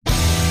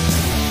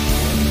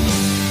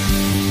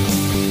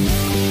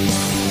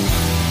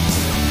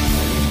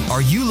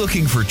Are you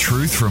looking for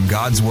truth from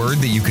God's Word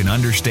that you can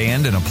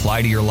understand and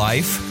apply to your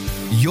life?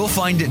 You'll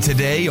find it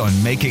today on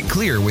Make It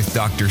Clear with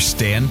Dr.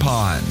 Stan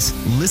Ponz.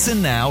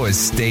 Listen now as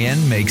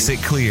Stan makes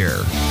it clear.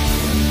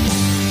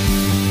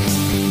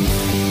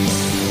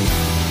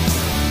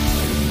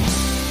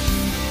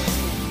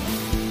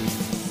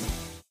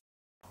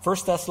 1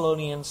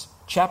 Thessalonians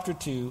chapter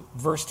 2,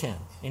 verse 10.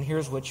 And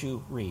here's what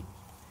you read.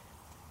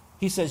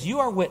 He says, "You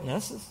are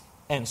witnesses,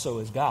 and so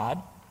is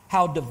God,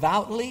 how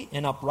devoutly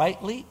and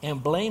uprightly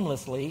and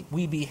blamelessly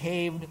we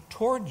behaved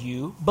toward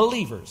you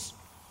believers."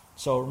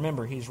 So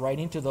remember, he's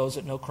writing to those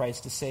that know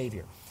Christ as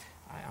Savior.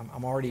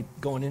 I'm already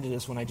going into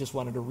this when I just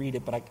wanted to read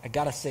it, but I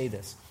got to say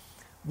this.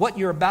 What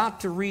you're about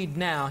to read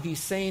now,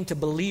 he's saying to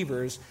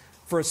believers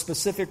for a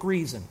specific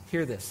reason.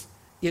 Hear this.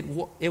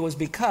 It was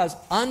because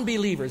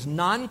unbelievers,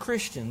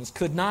 non-Christians,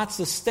 could not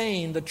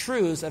sustain the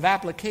truths of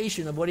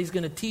application of what he's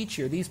going to teach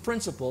here, these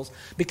principles,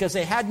 because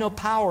they had no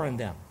power in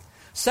them.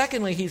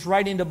 Secondly, he's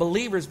writing to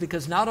believers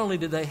because not only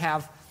do they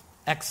have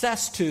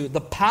access to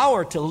the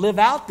power to live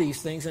out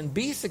these things and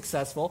be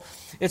successful,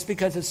 it's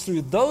because it's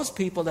through those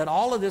people that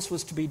all of this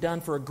was to be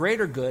done for a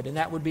greater good, and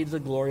that would be to the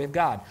glory of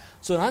God.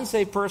 So an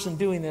unsaved person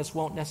doing this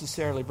won't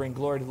necessarily bring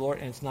glory to the Lord,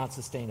 and it's not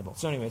sustainable.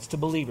 So anyway, it's to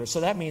believers.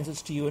 So that means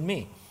it's to you and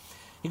me.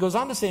 He goes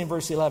on to say in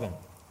verse 11,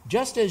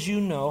 "Just as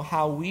you know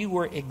how we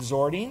were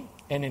exhorting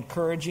and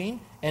encouraging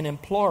and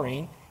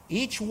imploring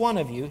each one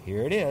of you,"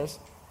 here it is,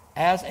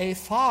 "as a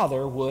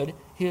father would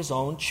his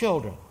own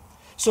children,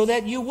 so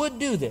that you would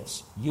do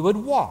this, you would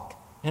walk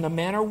in a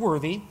manner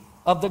worthy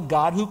of the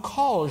God who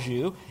calls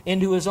you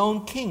into his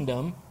own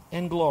kingdom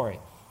and glory."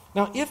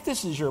 Now, if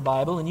this is your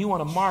Bible and you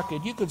want to mark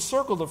it, you could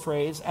circle the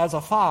phrase "as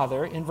a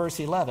father" in verse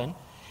 11,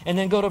 and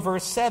then go to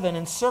verse 7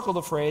 and circle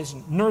the phrase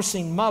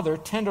 "nursing mother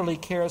tenderly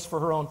cares for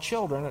her own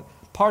children,"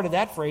 part of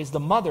that phrase, the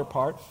mother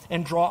part,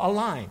 and draw a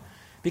line.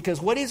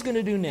 Because what he's going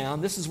to do now,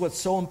 and this is what's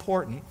so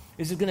important,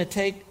 is he's going to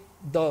take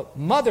the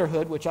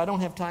motherhood, which I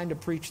don't have time to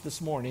preach this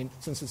morning,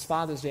 since it's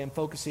Father's Day, I'm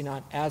focusing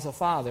on as a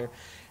father,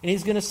 and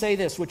he's going to say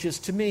this, which is,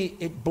 to me,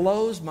 it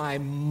blows my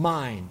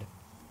mind.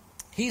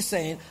 He's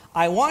saying,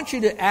 I want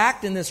you to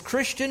act in this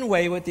Christian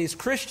way with these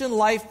Christian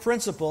life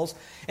principles,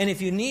 and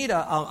if you need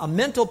a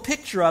mental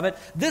picture of it,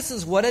 this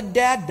is what a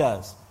dad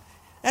does.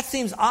 That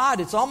seems odd.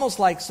 It's almost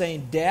like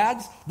saying,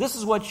 dads, this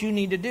is what you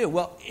need to do.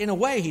 Well, in a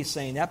way he's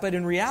saying that, but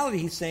in reality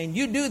he's saying,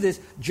 you do this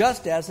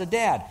just as a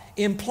dad,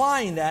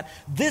 implying that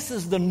this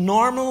is the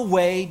normal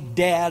way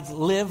dads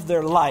live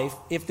their life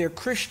if they're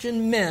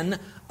Christian men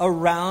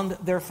around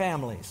their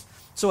families.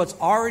 So it's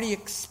already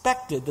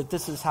expected that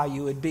this is how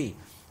you would be.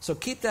 So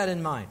keep that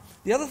in mind.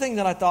 The other thing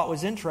that I thought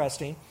was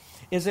interesting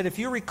is that if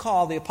you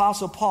recall, the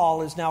Apostle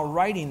Paul is now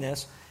writing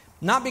this,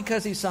 not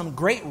because he's some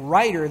great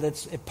writer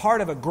that's a part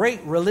of a great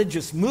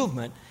religious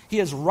movement. He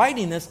is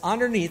writing this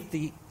underneath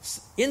the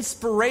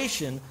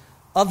inspiration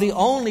of the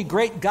only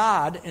great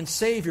God and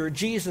Savior,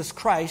 Jesus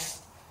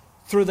Christ,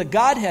 through the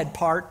Godhead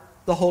part,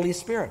 the Holy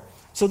Spirit.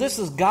 So this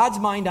is God's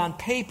mind on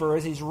paper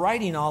as he's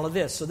writing all of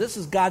this. So this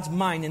is God's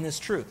mind in this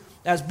truth.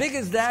 As big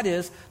as that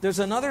is, there's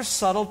another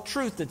subtle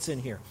truth that's in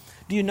here.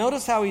 Do you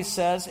notice how he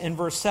says in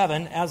verse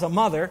 7, as a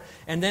mother,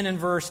 and then in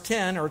verse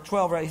 10 or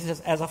 12, he says,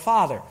 as a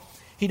father.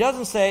 He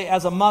doesn't say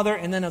as a mother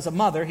and then as a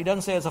mother. He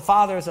doesn't say as a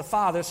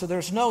father, so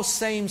there's no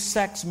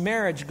same-sex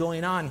marriage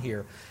going on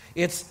here.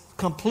 It's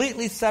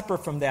completely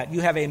separate from that.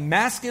 You have a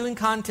masculine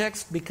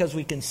context because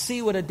we can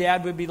see what a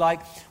dad would be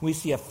like. We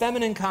see a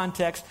feminine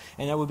context,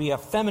 and there would be a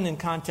feminine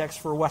context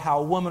for how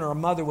a woman or a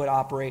mother would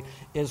operate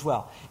as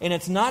well. And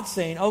it's not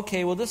saying,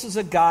 okay, well, this is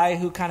a guy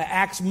who kind of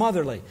acts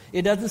motherly.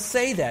 It doesn't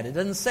say that. It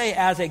doesn't say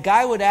as a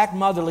guy would act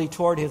motherly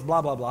toward his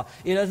blah, blah, blah.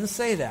 It doesn't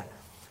say that.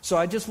 So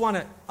I just want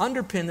to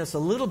underpin this a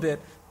little bit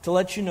to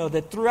let you know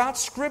that throughout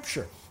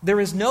Scripture,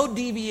 there is no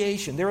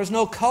deviation. There is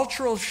no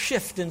cultural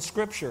shift in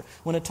Scripture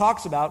when it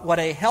talks about what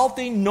a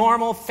healthy,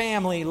 normal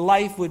family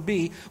life would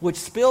be, which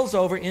spills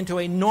over into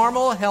a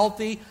normal,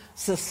 healthy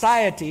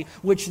society,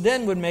 which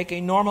then would make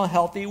a normal,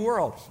 healthy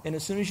world. And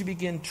as soon as you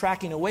begin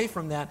tracking away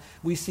from that,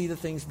 we see the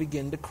things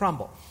begin to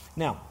crumble.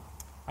 Now,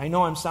 I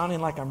know I'm sounding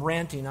like I'm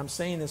ranting. I'm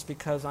saying this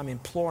because I'm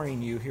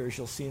imploring you here, as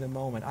you'll see in a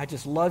moment. I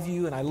just love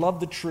you, and I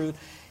love the truth,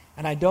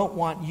 and I don't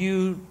want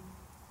you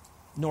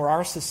nor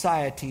our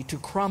society to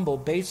crumble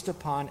based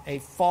upon a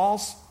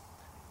false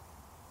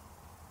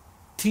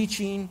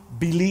teaching,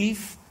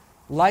 belief,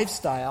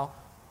 lifestyle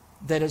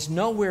that is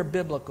nowhere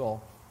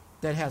biblical,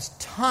 that has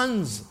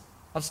tons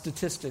of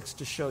statistics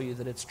to show you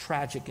that it's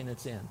tragic in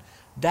its end.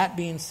 That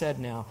being said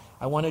now,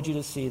 I wanted you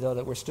to see, though,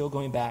 that we're still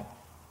going back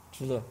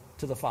to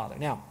the Father.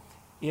 Now,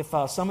 if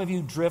some of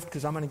you drift,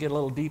 because I'm going to get a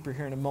little deeper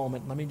here in a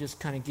moment, let me just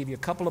kind of give you a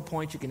couple of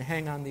points. You can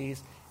hang on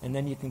these, and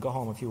then you can go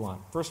home if you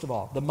want. First of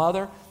all, the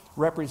mother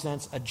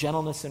represents a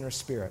gentleness in her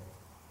spirit.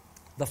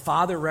 The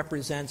father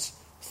represents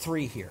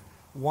three here.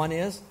 One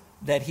is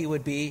that he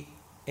would be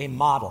a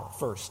model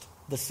first.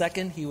 The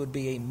second, he would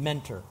be a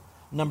mentor.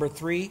 Number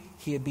three,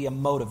 he would be a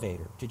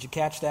motivator. Did you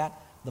catch that?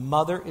 The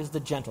mother is the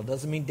gentle.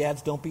 Doesn't mean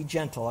dads don't be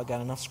gentle. I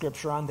got enough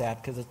scripture on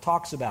that because it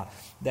talks about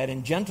that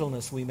in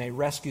gentleness we may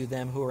rescue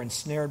them who are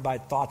ensnared by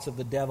thoughts of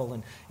the devil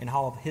and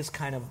all of his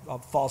kind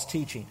of false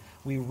teaching.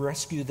 We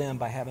rescue them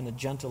by having a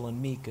gentle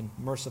and meek and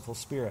merciful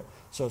spirit.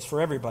 So it's for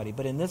everybody.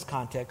 But in this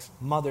context,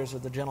 mothers are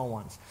the gentle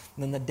ones.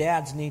 And then the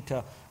dads need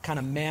to kind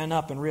of man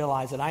up and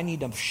realize that I need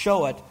to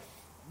show it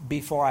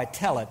before I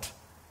tell it.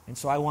 And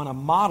so I want to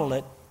model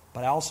it,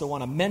 but I also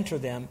want to mentor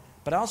them.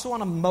 But I also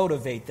want to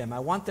motivate them. I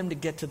want them to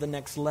get to the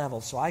next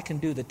level. So I can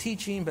do the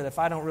teaching, but if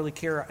I don't really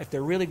care if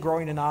they're really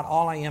growing or not,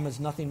 all I am is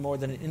nothing more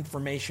than an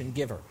information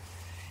giver.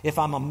 If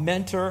I'm a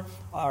mentor,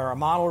 or a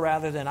model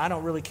rather, then I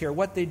don't really care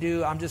what they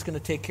do. I'm just going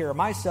to take care of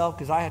myself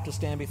because I have to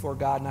stand before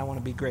God and I want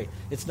to be great.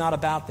 It's not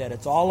about that.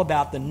 It's all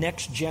about the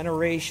next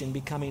generation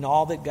becoming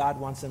all that God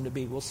wants them to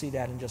be. We'll see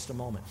that in just a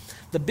moment.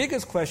 The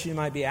biggest question you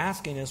might be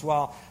asking is,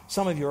 well,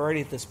 some of you are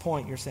already at this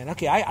point. You're saying,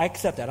 okay, I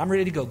accept that. I'm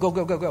ready to go. Go,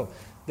 go, go, go.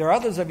 There are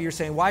others of you who are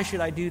saying, why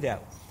should I do that?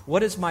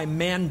 What is my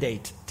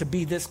mandate to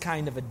be this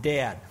kind of a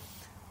dad?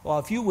 Well,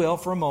 if you will,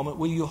 for a moment,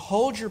 will you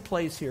hold your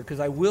place here?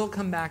 Because I will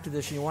come back to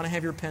this, and you want to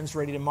have your pens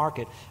ready to mark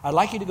it. I'd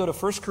like you to go to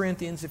 1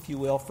 Corinthians, if you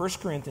will, 1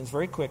 Corinthians,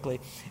 very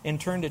quickly,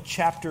 and turn to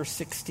chapter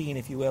 16,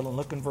 if you will, and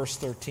look in verse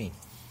 13.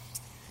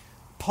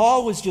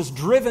 Paul was just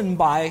driven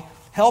by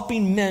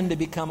helping men to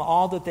become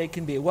all that they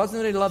can be. It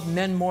wasn't that he loved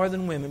men more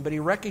than women, but he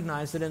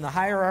recognized that in the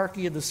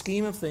hierarchy of the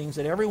scheme of things,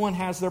 that everyone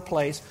has their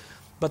place,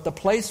 but the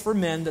place for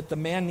men, that the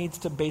man needs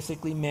to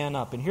basically man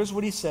up. And here's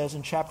what he says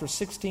in chapter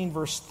 16,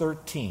 verse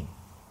 13.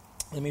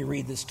 Let me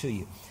read this to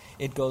you.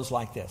 It goes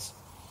like this.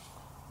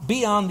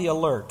 Be on the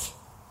alert.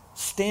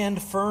 Stand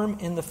firm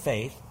in the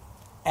faith.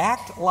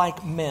 Act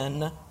like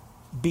men.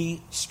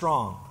 Be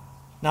strong.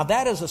 Now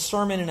that is a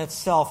sermon in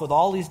itself with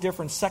all these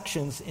different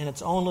sections in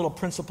its own little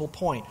principal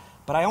point.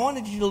 But I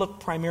wanted you to look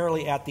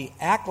primarily at the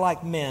act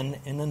like men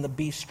and then the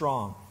be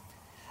strong.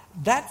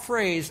 That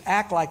phrase,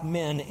 act like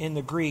men, in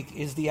the Greek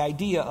is the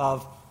idea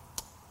of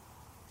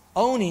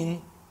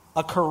owning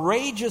a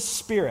courageous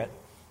spirit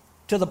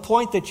to the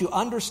point that you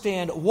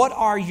understand what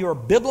are your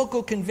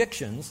biblical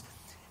convictions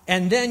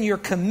and then your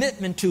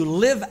commitment to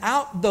live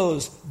out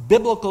those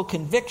biblical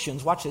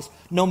convictions, watch this,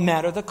 no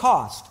matter the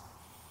cost.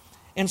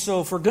 And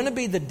so if we're going to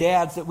be the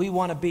dads that we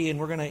want to be, and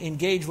we're going to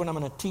engage what I'm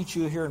going to teach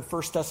you here in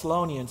 1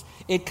 Thessalonians,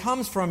 it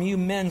comes from you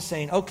men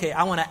saying, okay,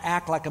 I want to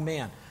act like a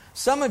man.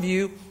 Some of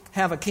you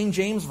have a King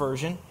James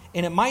version,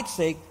 and it might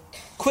say,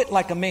 quit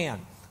like a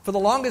man. For the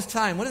longest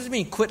time, what does it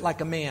mean, quit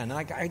like a man?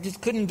 And I just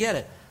couldn't get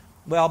it.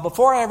 Well,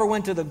 before I ever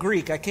went to the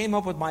Greek, I came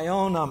up with my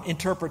own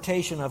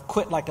interpretation of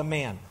quit like a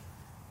man.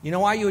 You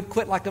know why you would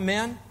quit like a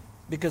man?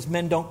 Because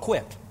men don't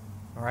quit.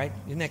 All right?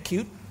 Isn't that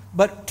cute?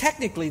 But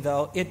technically,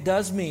 though, it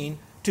does mean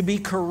to be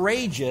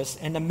courageous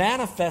and to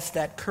manifest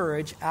that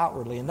courage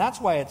outwardly. And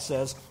that's why it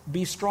says,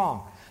 be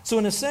strong. So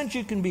in a sense,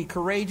 you can be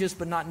courageous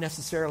but not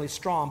necessarily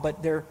strong.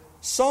 But they're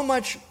so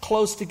much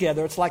close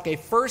together. It's like a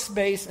first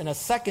base and a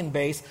second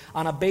base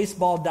on a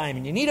baseball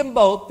diamond. You need them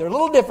both. They're a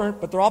little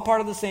different, but they're all part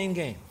of the same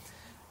game.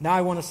 Now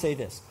I want to say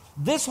this.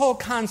 This whole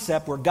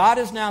concept where God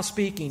is now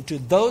speaking to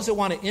those that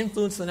want to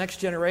influence the next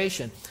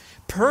generation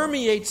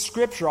permeates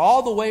Scripture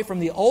all the way from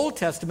the Old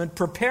Testament,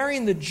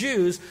 preparing the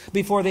Jews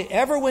before they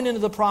ever went into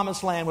the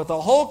Promised Land. What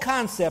the whole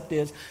concept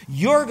is,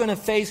 you're going to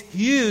face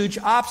huge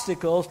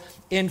obstacles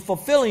in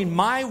fulfilling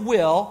my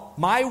will,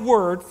 my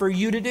word for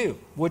you to do,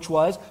 which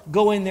was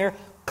go in there,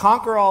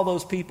 conquer all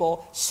those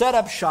people, set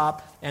up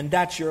shop, and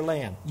that's your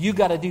land. You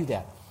got to do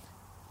that.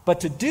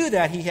 But to do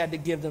that, he had to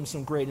give them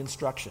some great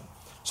instruction.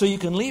 So you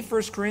can leave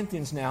 1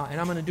 Corinthians now, and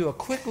I'm going to do a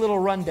quick little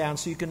rundown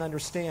so you can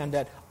understand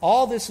that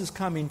all this is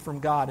coming from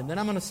God. And then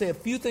I'm going to say a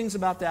few things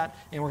about that,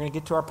 and we're going to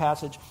get to our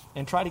passage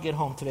and try to get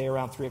home today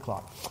around 3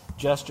 o'clock.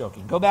 Just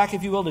joking. Go back,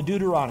 if you will, to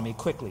Deuteronomy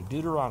quickly.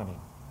 Deuteronomy.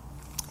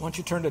 I want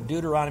you to turn to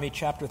Deuteronomy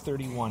chapter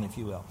 31, if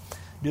you will.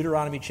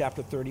 Deuteronomy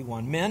chapter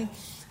 31. Men,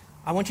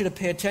 I want you to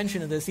pay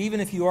attention to this,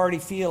 even if you already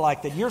feel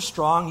like that you're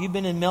strong, you've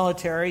been in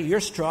military, you're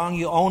strong,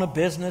 you own a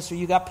business, or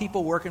you got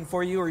people working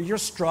for you, or you're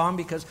strong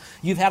because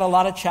you've had a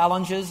lot of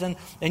challenges, and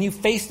you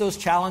face those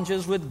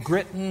challenges with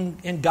grit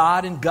and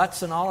God and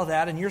guts and all of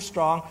that, and you're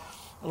strong.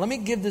 Let me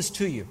give this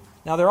to you.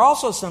 Now, there are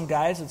also some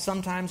guys that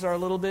sometimes are a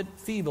little bit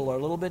feeble or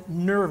a little bit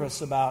nervous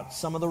about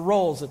some of the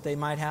roles that they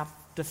might have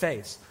to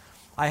face.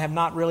 I have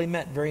not really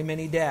met very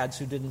many dads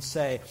who didn't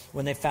say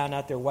when they found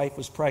out their wife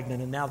was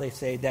pregnant, and now they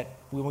say that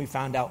when we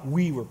found out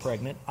we were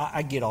pregnant.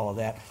 I get all of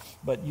that.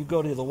 But you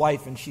go to the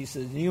wife and she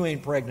says, you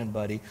ain't pregnant,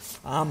 buddy.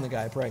 I'm the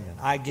guy pregnant.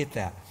 I get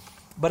that.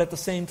 But at the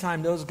same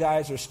time, those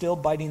guys are still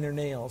biting their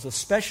nails,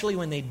 especially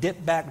when they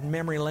dip back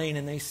memory lane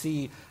and they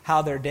see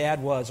how their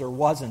dad was or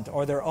wasn't,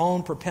 or their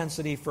own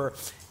propensity for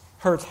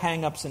hurts,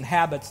 hang-ups, and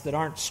habits that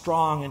aren't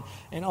strong,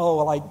 and oh,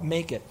 well, I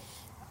make it.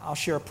 I'll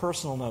share a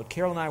personal note.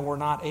 Carol and I were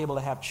not able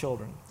to have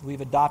children.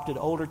 We've adopted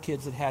older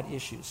kids that had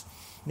issues.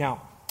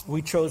 Now,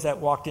 we chose that,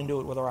 walked into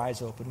it with our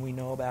eyes open. We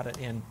know about it,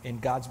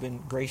 and God's been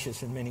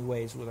gracious in many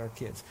ways with our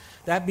kids.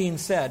 That being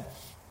said,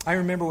 I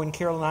remember when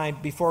Carol and I,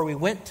 before we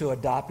went to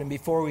adopt and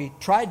before we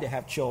tried to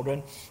have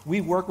children,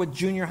 we worked with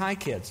junior high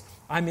kids.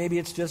 Maybe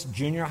it's just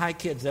junior high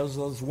kids,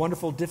 those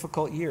wonderful,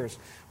 difficult years.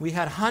 We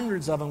had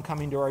hundreds of them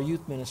coming to our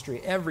youth ministry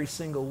every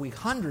single week,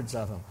 hundreds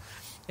of them.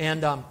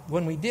 And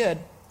when we did,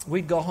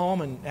 we'd go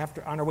home, and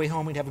on our way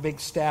home, we'd have a big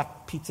staff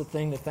pizza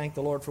thing to thank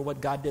the Lord for what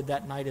God did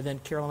that night. And then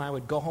Carol and I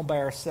would go home by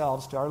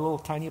ourselves to our little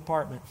tiny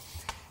apartment,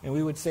 and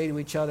we would say to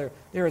each other,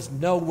 there is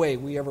no way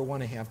we ever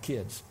want to have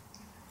kids.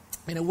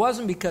 And it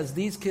wasn't because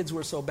these kids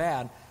were so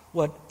bad.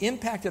 What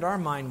impacted our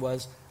mind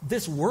was,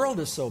 this world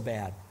is so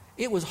bad.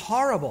 It was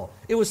horrible.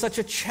 It was such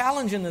a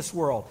challenge in this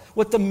world,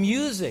 with the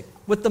music,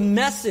 with the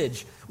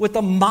message, with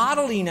the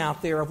modeling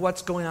out there of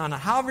what's going on,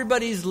 and how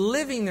everybody's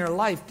living their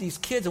life, these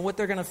kids, and what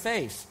they're going to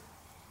face.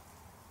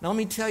 Now let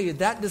me tell you,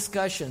 that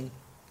discussion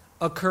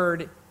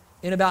occurred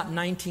in about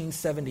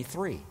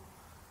 1973.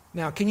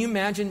 Now, can you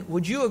imagine,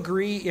 would you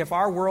agree if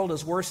our world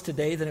is worse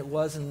today than it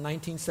was in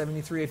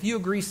 1973? If you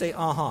agree, say,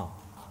 uh-huh.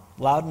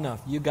 Loud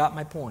enough. You got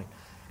my point.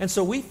 And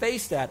so we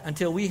faced that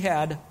until we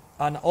had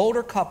an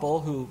older couple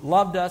who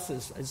loved us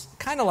as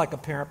kind of like a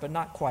parent, but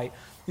not quite,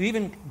 who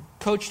even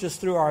coached us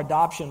through our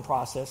adoption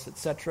process,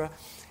 etc.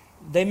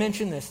 They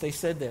mentioned this. They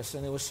said this,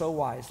 and it was so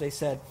wise. They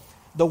said,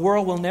 the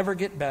world will never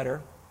get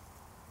better.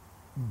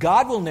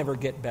 God will never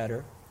get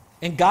better.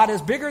 And God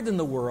is bigger than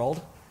the world.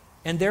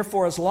 And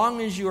therefore, as long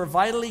as you are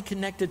vitally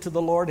connected to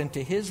the Lord and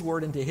to His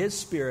Word and to His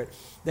Spirit,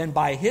 then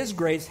by His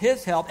grace,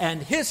 His help,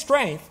 and His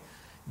strength,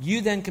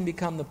 you then can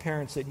become the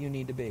parents that you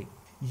need to be.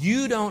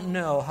 You don't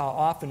know how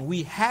often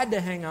we had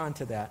to hang on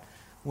to that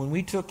when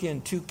we took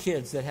in 2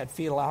 kids that had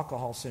fetal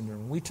alcohol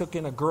syndrome. We took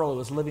in a girl who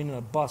was living in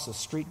a bus, a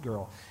street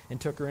girl, and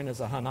took her in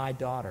as a Hanai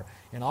daughter.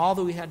 And all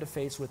that we had to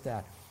face with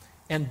that.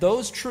 And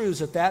those truths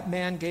that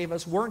man gave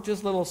us weren't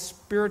just little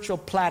spiritual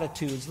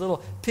platitudes,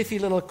 little piffy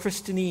little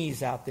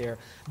Christianese out there.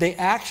 They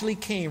actually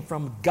came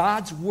from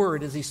God's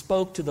Word as He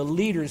spoke to the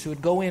leaders who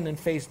would go in and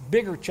face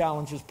bigger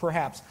challenges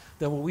perhaps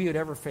than what we would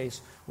ever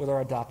face with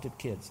our adopted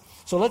kids.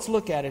 So let's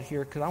look at it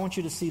here, because I want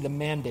you to see the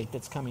mandate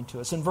that's coming to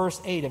us. In verse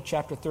 8 of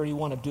chapter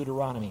 31 of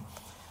Deuteronomy,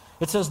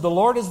 it says, the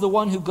Lord is the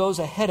one who goes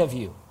ahead of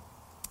you.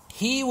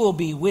 He will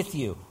be with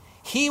you.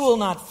 He will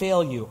not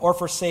fail you or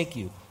forsake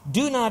you.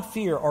 Do not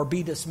fear or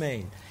be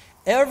dismayed.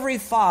 Every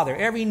father,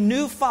 every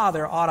new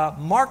father ought to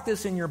mark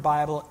this in your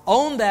Bible,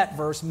 own that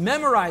verse,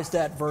 memorize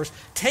that verse,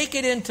 take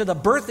it into the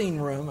birthing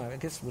room. I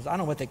don't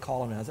know what they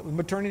call them now. Is it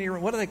maternity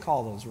room? What do they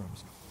call those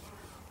rooms?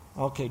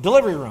 Okay,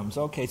 delivery rooms.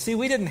 Okay, see,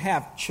 we didn't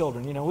have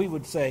children. We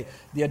would say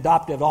the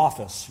adoptive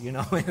office,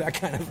 that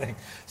kind of thing.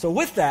 So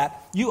with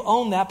that, you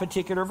own that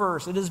particular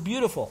verse. It is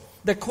beautiful.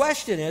 The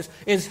question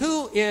is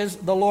who is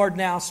the Lord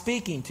now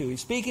speaking to?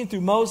 He's speaking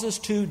through Moses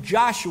to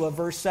Joshua,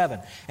 verse 7.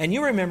 And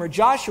you remember,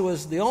 Joshua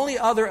is the only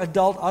other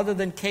adult other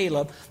than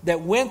Caleb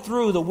that went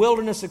through the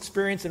wilderness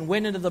experience and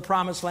went into the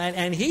promised land.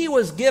 And he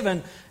was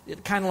given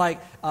kind of like,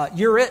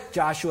 you're it,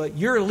 Joshua.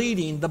 You're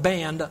leading the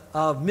band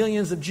of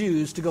millions of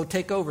Jews to go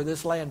take over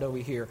this land over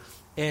here.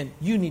 And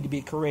you need to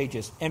be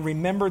courageous. And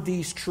remember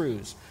these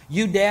truths.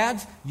 You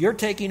dads, you're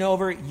taking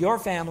over your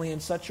family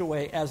in such a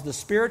way as the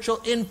spiritual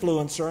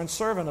influencer and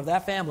servant of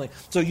that family.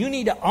 So you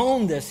need to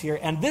own this here.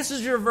 And this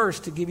is your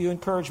verse to give you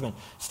encouragement.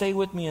 Stay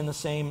with me in the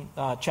same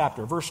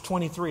chapter. Verse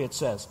 23, it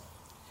says,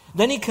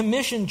 Then he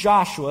commissioned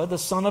Joshua, the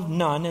son of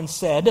Nun, and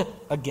said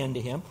again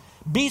to him,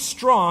 Be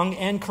strong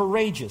and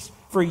courageous,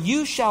 for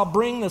you shall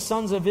bring the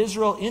sons of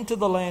Israel into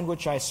the land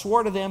which I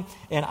swore to them,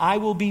 and I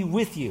will be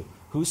with you.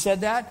 Who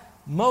said that?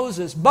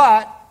 Moses.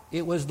 But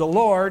it was the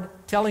Lord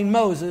telling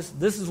Moses,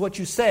 this is what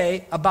you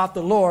say about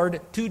the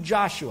Lord to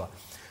Joshua.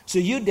 So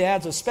you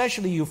dads,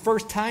 especially you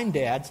first-time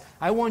dads,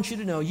 I want you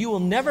to know you will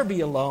never be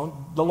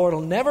alone. The Lord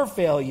will never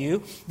fail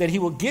you, that He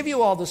will give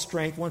you all the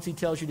strength once He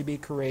tells you to be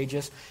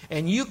courageous,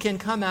 and you can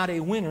come out a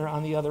winner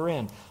on the other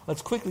end.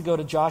 Let's quickly go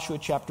to Joshua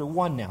chapter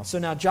 1 now. So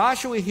now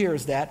Joshua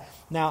hears that.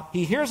 Now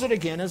he hears it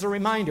again as a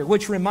reminder,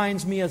 which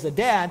reminds me as a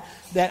dad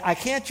that I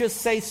can't just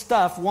say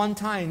stuff one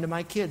time to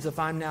my kids if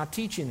I'm now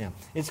teaching them.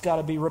 It's got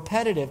to be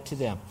repetitive to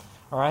them.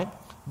 All right?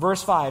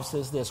 Verse 5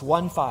 says this,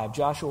 1:5,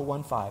 Joshua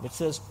 1:5. It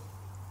says,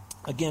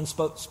 again,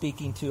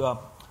 speaking to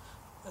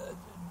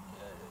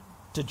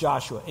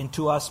Joshua and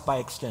to us by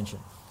extension.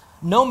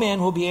 No man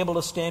will be able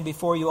to stand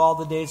before you all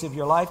the days of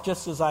your life.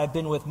 Just as I have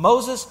been with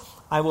Moses,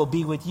 I will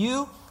be with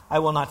you. I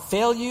will not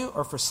fail you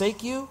or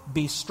forsake you.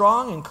 Be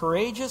strong and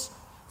courageous,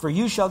 for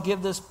you shall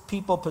give this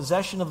people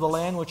possession of the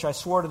land which I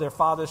swore to their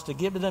fathers to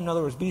give to them. In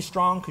other words, be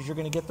strong because you're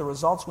going to get the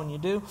results when you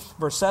do.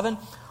 Verse 7,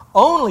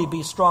 only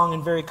be strong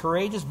and very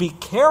courageous. Be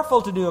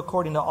careful to do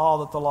according to all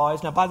that the law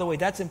is. Now, by the way,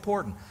 that's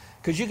important.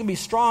 Because you can be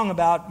strong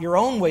about your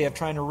own way of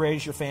trying to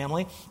raise your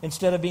family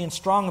instead of being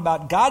strong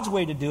about God's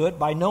way to do it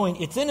by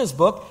knowing it's in His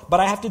book, but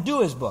I have to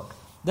do His book.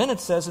 Then it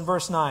says in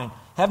verse 9,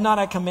 Have not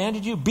I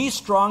commanded you? Be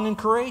strong and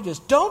courageous.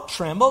 Don't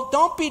tremble.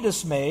 Don't be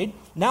dismayed.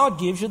 Now it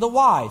gives you the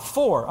why.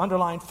 4,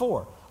 underline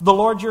 4. The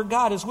Lord your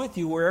God is with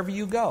you wherever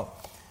you go.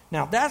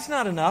 Now, if that's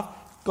not enough,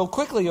 go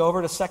quickly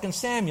over to 2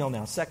 Samuel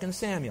now. 2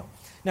 Samuel.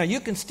 Now,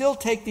 you can still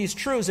take these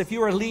truths if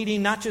you are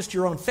leading not just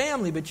your own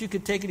family, but you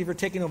could take it if you're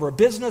taking over a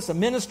business, a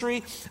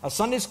ministry, a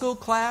Sunday school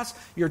class.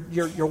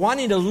 You're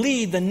wanting to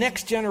lead the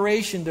next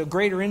generation to a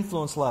greater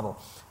influence level.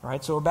 All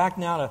right, so we're back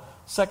now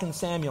to 2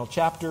 Samuel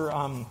chapter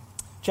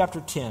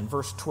 10,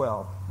 verse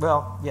 12.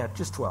 Well, yeah,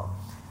 just 12.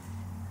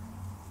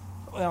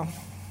 Well,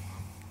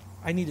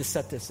 I need to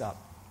set this up.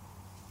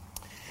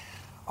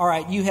 All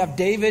right, you have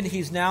David.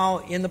 He's now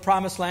in the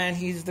promised land.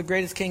 He's the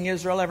greatest king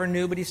Israel ever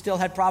knew, but he still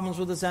had problems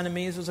with his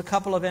enemies. There's a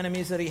couple of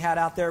enemies that he had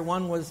out there.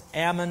 One was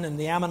Ammon and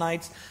the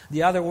Ammonites.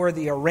 The other were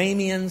the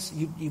Arameans.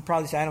 You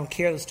probably say, I don't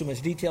care, that's too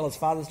much detail. It's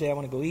Father's Day, I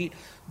want to go eat.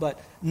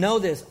 But know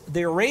this,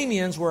 the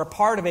Arameans were a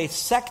part of a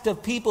sect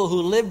of people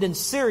who lived in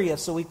Syria,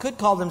 so we could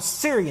call them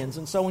Syrians.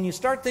 And so when you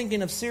start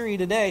thinking of Syria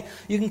today,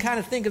 you can kind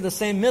of think of the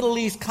same Middle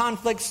East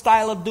conflict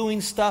style of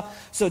doing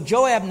stuff. So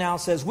Joab now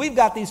says, we've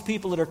got these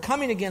people that are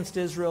coming against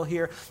Israel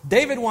here.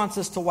 David wants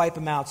us to wipe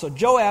them out. So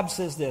Joab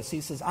says this.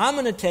 He says, I'm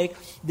going to take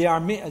the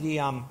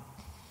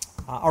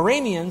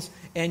Arameans,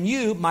 and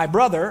you, my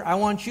brother, I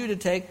want you to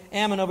take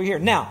Ammon over here.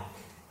 Now,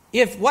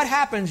 if what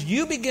happens,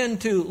 you begin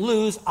to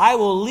lose, I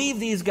will leave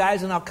these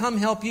guys and I'll come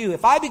help you.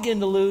 If I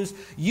begin to lose,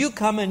 you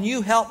come and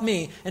you help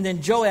me. And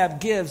then Joab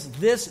gives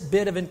this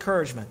bit of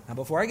encouragement. Now,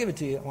 before I give it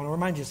to you, I want to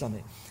remind you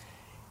something.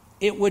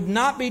 It would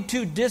not be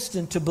too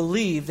distant to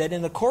believe that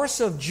in the course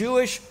of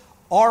Jewish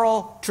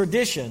oral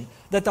tradition,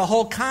 that the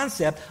whole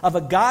concept of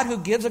a God who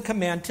gives a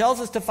command, tells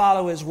us to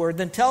follow His word,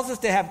 then tells us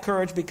to have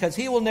courage because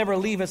He will never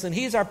leave us and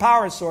He's our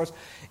power source.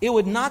 It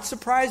would not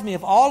surprise me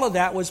if all of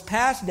that was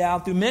passed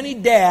down through many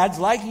dads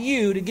like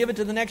you to give it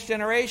to the next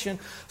generation.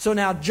 So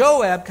now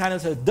Joab kind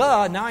of says,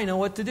 duh, now I know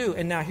what to do.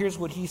 And now here's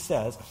what he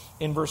says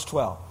in verse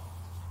 12.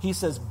 He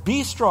says,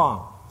 be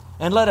strong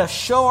and let us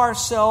show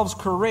ourselves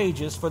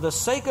courageous for the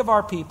sake of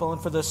our people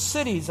and for the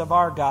cities of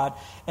our God,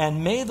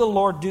 and may the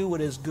Lord do what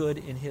is good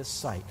in His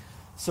sight.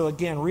 So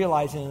again,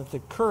 realizing that the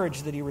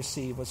courage that he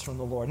received was from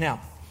the Lord.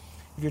 Now,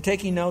 if you're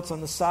taking notes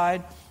on the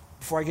side,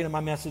 before I get into my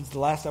message, the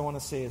last I want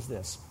to say is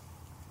this.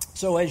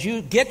 So as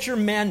you get your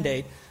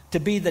mandate to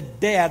be the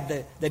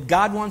dad that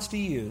God wants to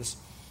use,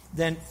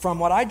 then from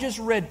what I just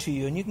read to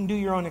you, and you can do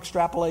your own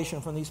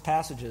extrapolation from these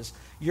passages,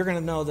 you're going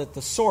to know that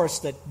the source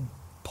that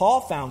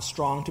Paul found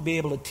strong to be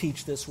able to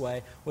teach this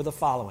way were the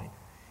following.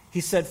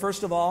 He said,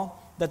 first of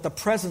all, that the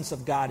presence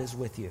of God is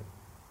with you.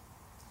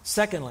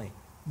 Secondly,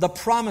 the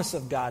promise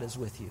of God is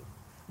with you.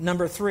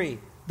 Number 3,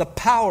 the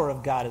power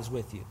of God is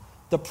with you.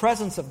 The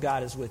presence of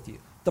God is with you.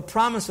 The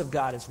promise of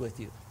God is with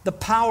you. The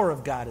power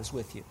of God is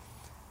with you.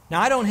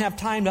 Now, I don't have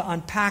time to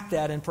unpack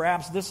that, and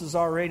perhaps this is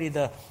already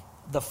the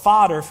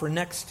fodder for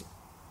next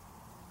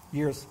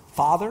year's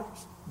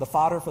the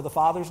fodder for the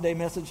Father's Day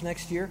message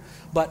next year.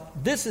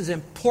 But this is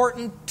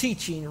important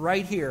teaching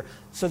right here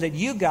so that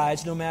you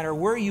guys, no matter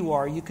where you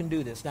are, you can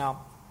do this.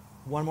 Now,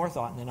 one more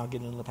thought, and then I'll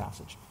get into the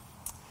passage.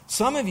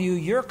 Some of you,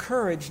 your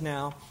courage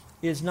now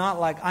is not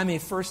like, I'm a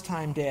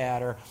first-time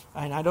dad,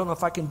 and I don't know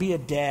if I can be a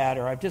dad,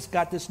 or I've just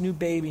got this new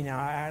baby now.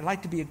 I'd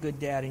like to be a good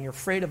dad, and you're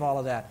afraid of all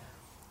of that.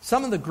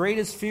 Some of the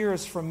greatest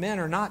fears from men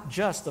are not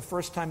just the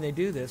first time they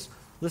do this.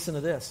 Listen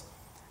to this.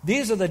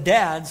 These are the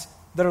dads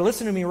that are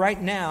listening to me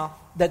right now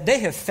that they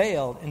have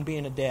failed in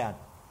being a dad.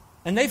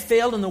 And they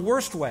failed in the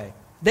worst way.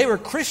 They were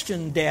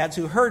Christian dads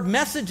who heard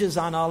messages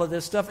on all of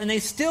this stuff, and they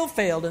still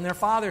failed in their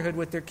fatherhood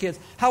with their kids.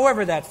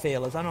 However that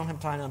fail is. I don't have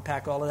time to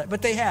unpack all of that,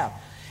 but they have.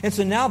 And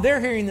so now they're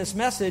hearing this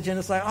message, and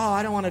it's like, oh,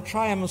 I don't want to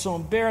try. I'm so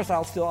embarrassed.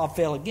 I'll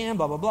fail again,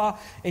 blah, blah, blah.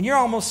 And you're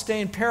almost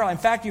staying paralyzed.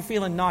 In fact, you're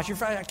feeling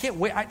nauseous. I can't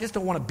wait. I just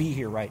don't want to be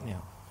here right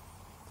now.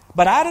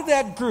 But out of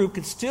that group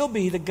could still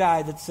be the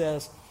guy that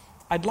says,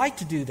 I'd like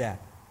to do that.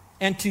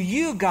 And to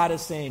you, God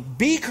is saying,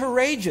 be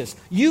courageous.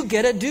 You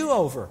get a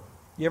do-over.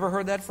 You ever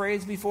heard that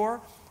phrase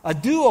before? A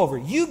do-over.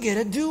 You get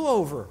a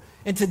do-over.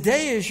 And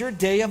today is your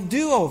day of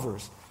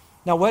do-overs.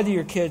 Now, whether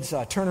your kids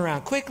turn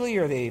around quickly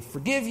or they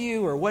forgive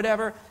you or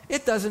whatever,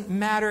 it doesn't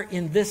matter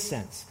in this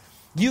sense.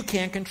 You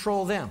can't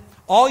control them.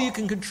 All you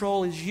can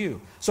control is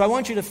you. So I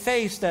want you to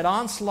face that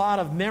onslaught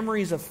of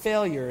memories of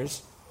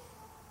failures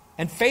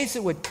and face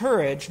it with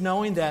courage,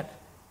 knowing that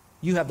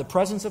you have the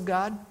presence of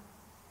God,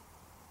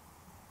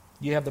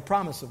 you have the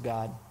promise of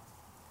God,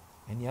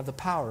 and you have the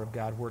power of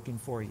God working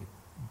for you.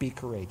 Be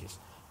courageous.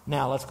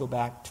 Now, let's go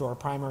back to our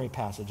primary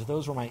passage.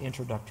 Those were my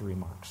introductory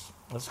remarks.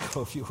 Let's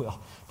go, if you will,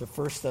 to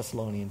 1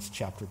 Thessalonians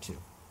chapter 2.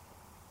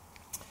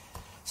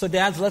 So,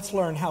 dads, let's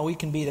learn how we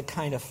can be the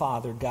kind of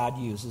father God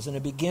uses. And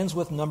it begins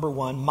with, number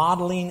 1,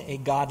 modeling a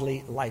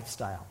godly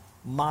lifestyle.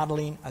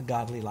 Modeling a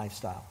godly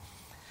lifestyle.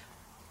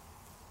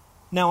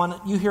 Now, when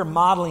you hear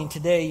modeling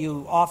today,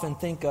 you often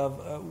think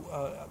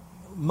of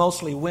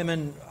mostly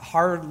women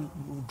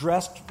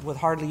dressed with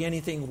hardly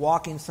anything,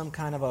 walking some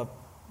kind of a,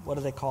 what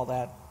do they call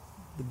that?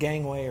 The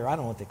gangway, or I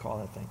don't know what they call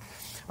that thing.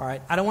 All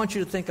right, I don't want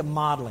you to think of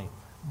modeling.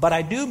 But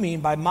I do mean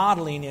by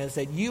modeling is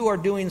that you are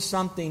doing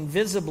something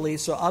visibly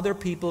so other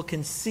people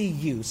can see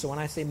you. So when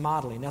I say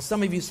modeling, now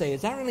some of you say,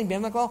 is that really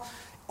biblical?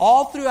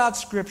 All throughout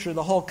Scripture,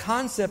 the whole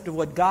concept of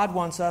what God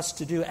wants us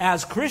to do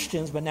as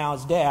Christians, but now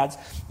as dads,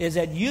 is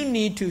that you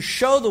need to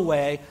show the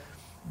way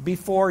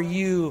before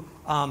you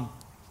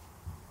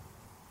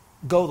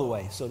go the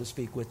way, so to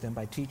speak, with them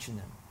by teaching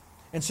them.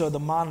 And so the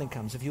modeling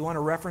comes. If you want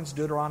to reference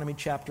Deuteronomy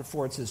chapter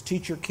 4, it says,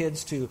 teach your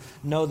kids to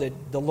know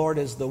that the Lord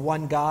is the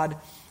one God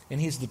and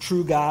He's the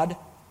true God.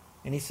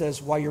 And He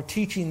says, while you're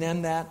teaching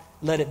them that,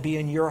 let it be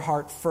in your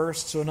heart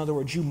first. So in other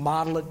words, you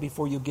model it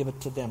before you give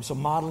it to them. So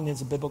modeling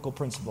is a biblical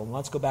principle. And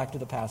let's go back to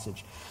the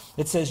passage.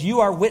 It says,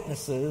 you are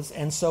witnesses,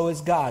 and so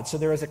is God. So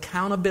there is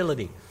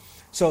accountability.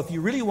 So if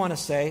you really want to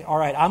say, all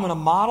right, I'm going to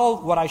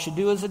model what I should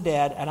do as a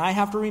dad, and I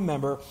have to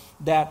remember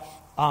that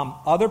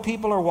other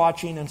people are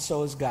watching, and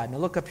so is God. Now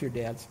look up here,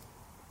 dads.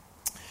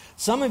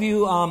 Some of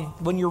you,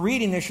 when you're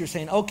reading this, you're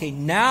saying, okay,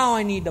 now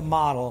I need to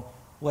model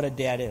what a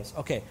dad is.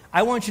 Okay,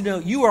 I want you to know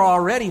you are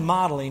already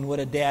modeling what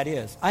a dad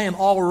is. I am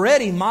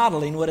already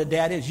modeling what a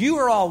dad is. You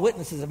are all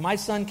witnesses. If my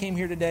son came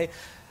here today,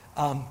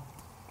 and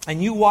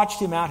you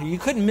watched him out here, you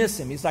couldn't miss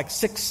him. He's like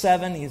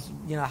 6'7".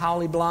 He's,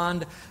 holly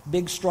blonde,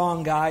 big,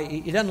 strong guy.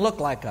 He doesn't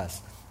look like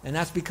us. And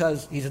that's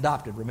because he's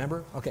adopted,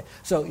 remember? Okay,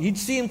 so you'd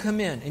see him come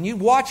in, and you'd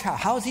watch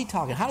how is he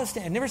talking? How does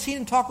Stan? I've never seen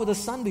him talk with a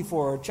son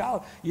before, or a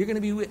child. You're going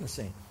to be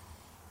witnessing.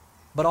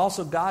 But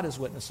also God is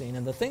witnessing.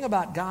 And the thing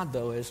about God,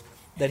 though, is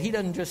that He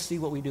doesn't just see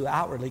what we do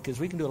outwardly, because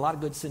we can do a lot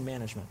of good sin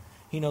management.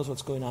 He knows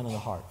what's going on in the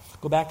heart.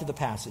 Go back to the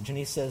passage, and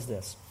He says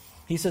this.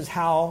 He says,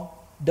 how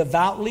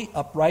devoutly,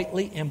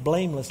 uprightly, and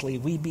blamelessly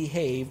we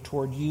behave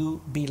toward you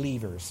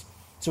believers.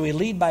 So we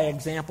lead by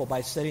example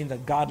by setting the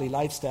godly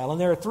lifestyle. And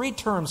there are 3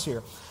 terms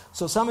here.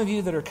 So some of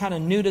you that are kind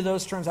of new to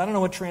those terms, I don't know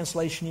what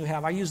translation you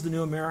have. I use the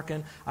New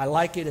American. I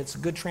like it. It's a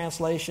good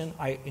translation.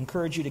 I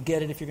encourage you to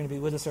get it if you're going to be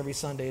with us every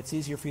Sunday. It's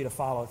easier for you to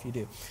follow if you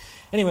do.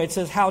 Anyway, it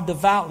says how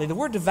devoutly. The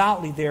word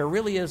devoutly there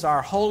really is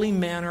our holy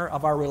manner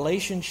of our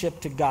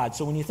relationship to God.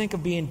 So when you think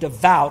of being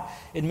devout,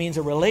 it means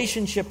a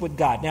relationship with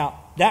God. Now,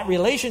 that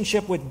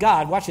relationship with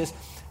God, watch this,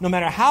 no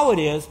matter how it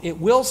is, it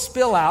will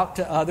spill out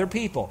to other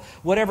people.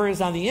 Whatever is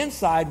on the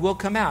inside will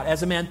come out.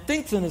 As a man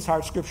thinks in his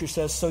heart, Scripture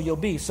says, so you'll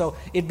be. So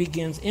it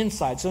begins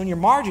inside. So in your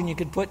margin, you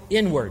could put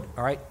inward.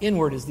 All right,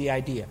 inward is the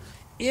idea.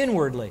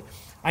 Inwardly,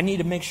 I need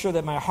to make sure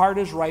that my heart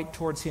is right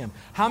towards Him.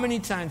 How many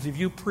times have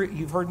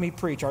you've heard me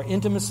preach? Our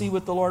intimacy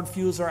with the Lord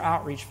fuels our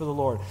outreach for the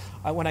Lord.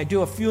 When I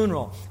do a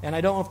funeral, and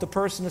I don't know if the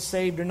person is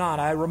saved or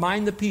not, I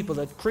remind the people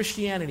that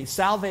Christianity,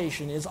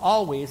 salvation, is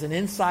always an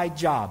inside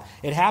job.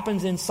 It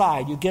happens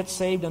inside. You get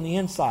saved on the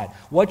inside.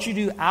 What you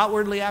do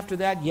outwardly after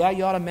that, you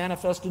ought to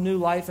manifest a new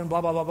life and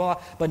blah, blah, blah,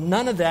 blah. But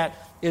none of that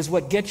is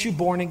what gets you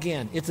born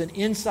again. It's an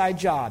inside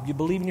job. You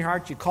believe in your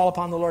heart, you call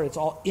upon the Lord, it's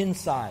all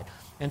inside.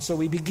 And so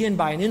we begin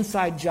by an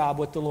inside job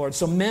with the Lord.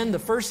 So men, the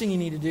first thing you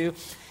need to do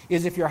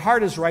is if your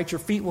heart is right, your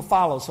feet will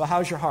follow. So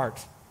how's your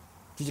heart?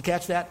 Did you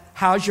catch that?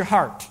 How's your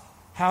heart?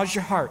 How's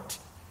your heart?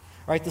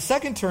 All right, the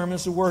second term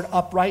is the word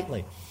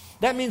uprightly.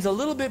 That means a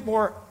little bit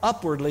more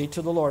upwardly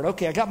to the Lord.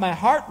 Okay, I got my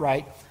heart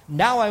right.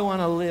 Now I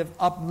want to live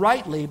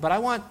uprightly, but I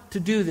want to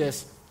do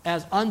this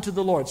as unto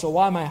the Lord. So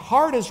while my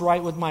heart is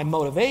right with my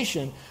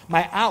motivation,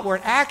 my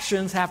outward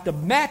actions have to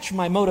match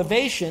my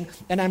motivation,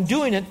 and I'm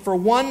doing it for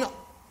one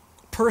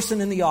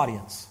person in the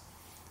audience,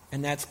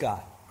 and that's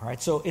God. All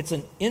right, so it's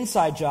an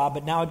inside job,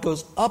 but now it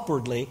goes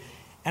upwardly.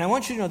 And I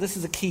want you to know this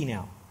is a key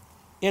now.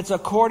 It's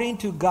according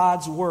to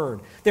God's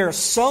Word. There are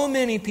so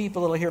many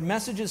people that will hear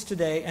messages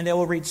today, and they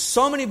will read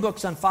so many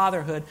books on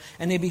fatherhood,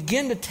 and they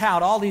begin to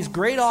tout all these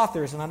great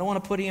authors, and I don't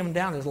want to put them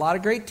down. There's a lot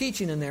of great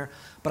teaching in there,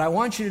 but I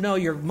want you to know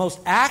your most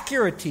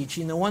accurate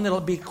teaching, the one that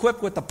will be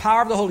equipped with the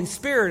power of the Holy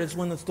Spirit, is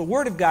when it's the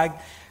Word of God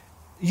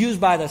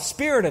used by the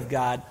Spirit of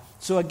God.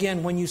 So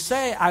again, when you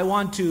say, I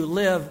want to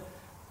live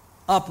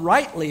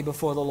uprightly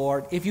before the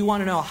Lord, if you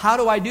want to know, how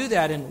do I do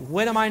that, and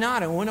when am I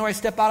not, and when do I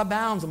step out of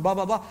bounds, and blah,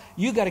 blah, blah,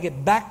 you got to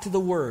get back to the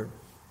Word.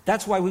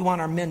 That's why we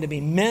want our men to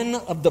be men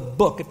of the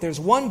book. If there's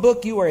one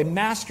book you are a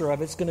master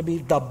of, it's going to be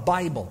the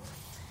Bible.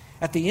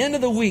 At the end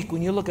of the week,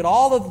 when you look at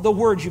all of the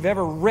words you've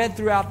ever read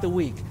throughout the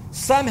week,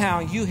 somehow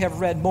you have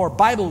read more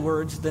Bible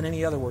words than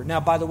any other word. Now,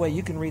 by the way,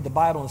 you can read the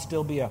Bible and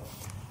still be a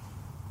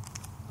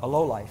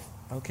lowlife.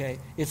 Okay,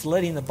 it's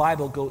letting the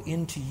Bible go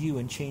into you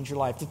and change your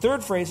life. The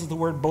third phrase is the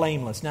word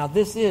blameless. Now,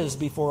 this is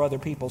before other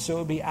people, so it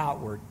would be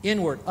outward,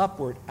 inward,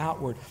 upward,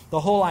 outward. The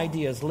whole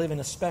idea is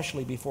living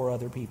especially before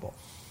other people.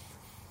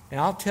 And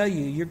I'll tell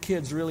you, your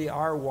kids really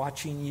are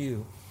watching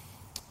you.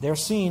 They're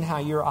seeing how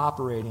you're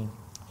operating.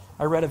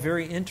 I read a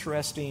very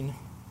interesting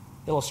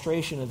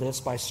illustration of this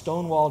by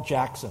Stonewall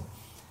Jackson.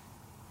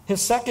 His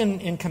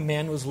second in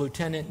command was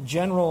Lieutenant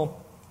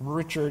General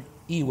Richard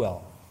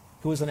Ewell,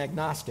 who was an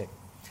agnostic.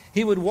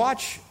 He would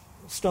watch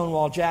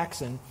Stonewall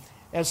Jackson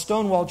as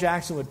Stonewall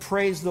Jackson would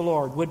praise the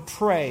Lord, would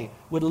pray,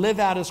 would live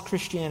out his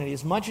Christianity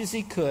as much as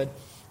he could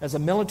as a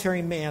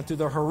military man through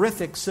the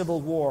horrific Civil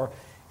War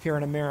here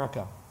in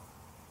America.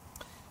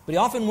 But he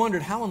often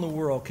wondered, how in the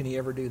world can he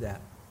ever do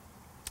that?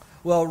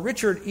 Well,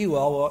 Richard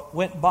Ewell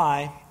went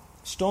by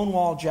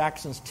Stonewall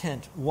Jackson's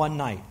tent one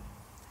night,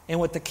 and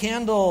with the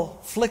candle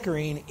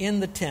flickering in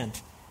the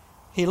tent,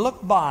 he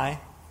looked by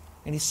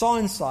and he saw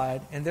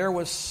inside, and there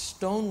was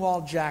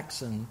Stonewall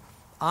Jackson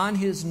on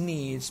his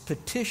knees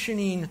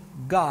petitioning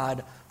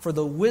God for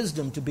the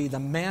wisdom to be the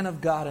man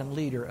of God and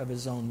leader of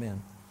his own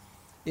men.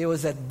 It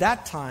was at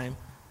that time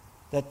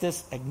that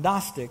this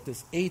agnostic,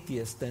 this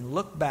atheist, then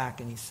looked back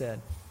and he said,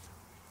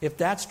 if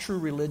that's true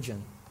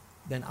religion,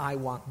 then I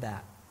want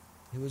that.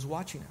 He was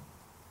watching him.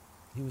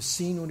 He was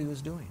seeing what he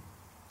was doing.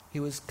 He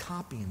was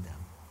copying them.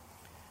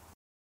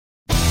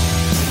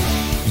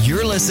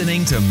 You're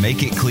listening to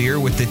Make It Clear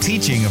with the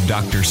teaching of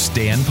Dr.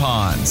 Stan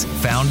Ponz,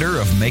 founder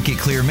of Make It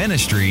Clear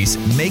Ministries.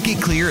 Make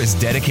It Clear is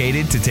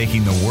dedicated to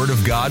taking the Word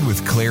of God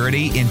with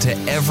clarity into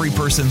every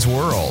person's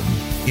world.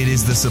 It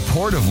is the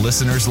support of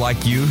listeners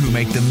like you who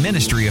make the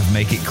ministry of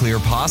Make It Clear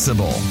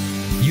possible.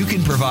 You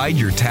can provide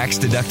your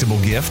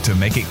tax-deductible gift to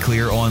Make It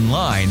Clear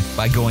online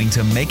by going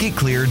to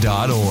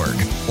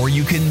makeitclear.org, or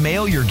you can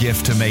mail your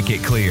gift to Make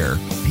It Clear,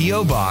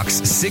 P.O. Box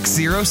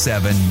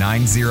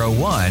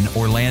 607901,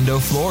 Orlando,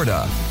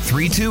 Florida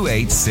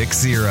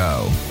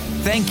 32860.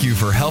 Thank you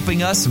for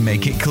helping us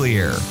make it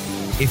clear.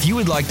 If you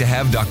would like to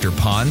have Dr.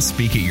 Ponz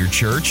speak at your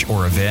church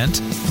or event,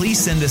 please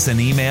send us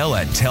an email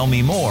at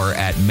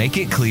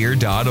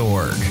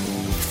tellmemore@makeitclear.org.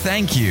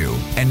 Thank you,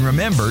 and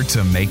remember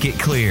to make it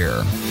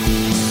clear.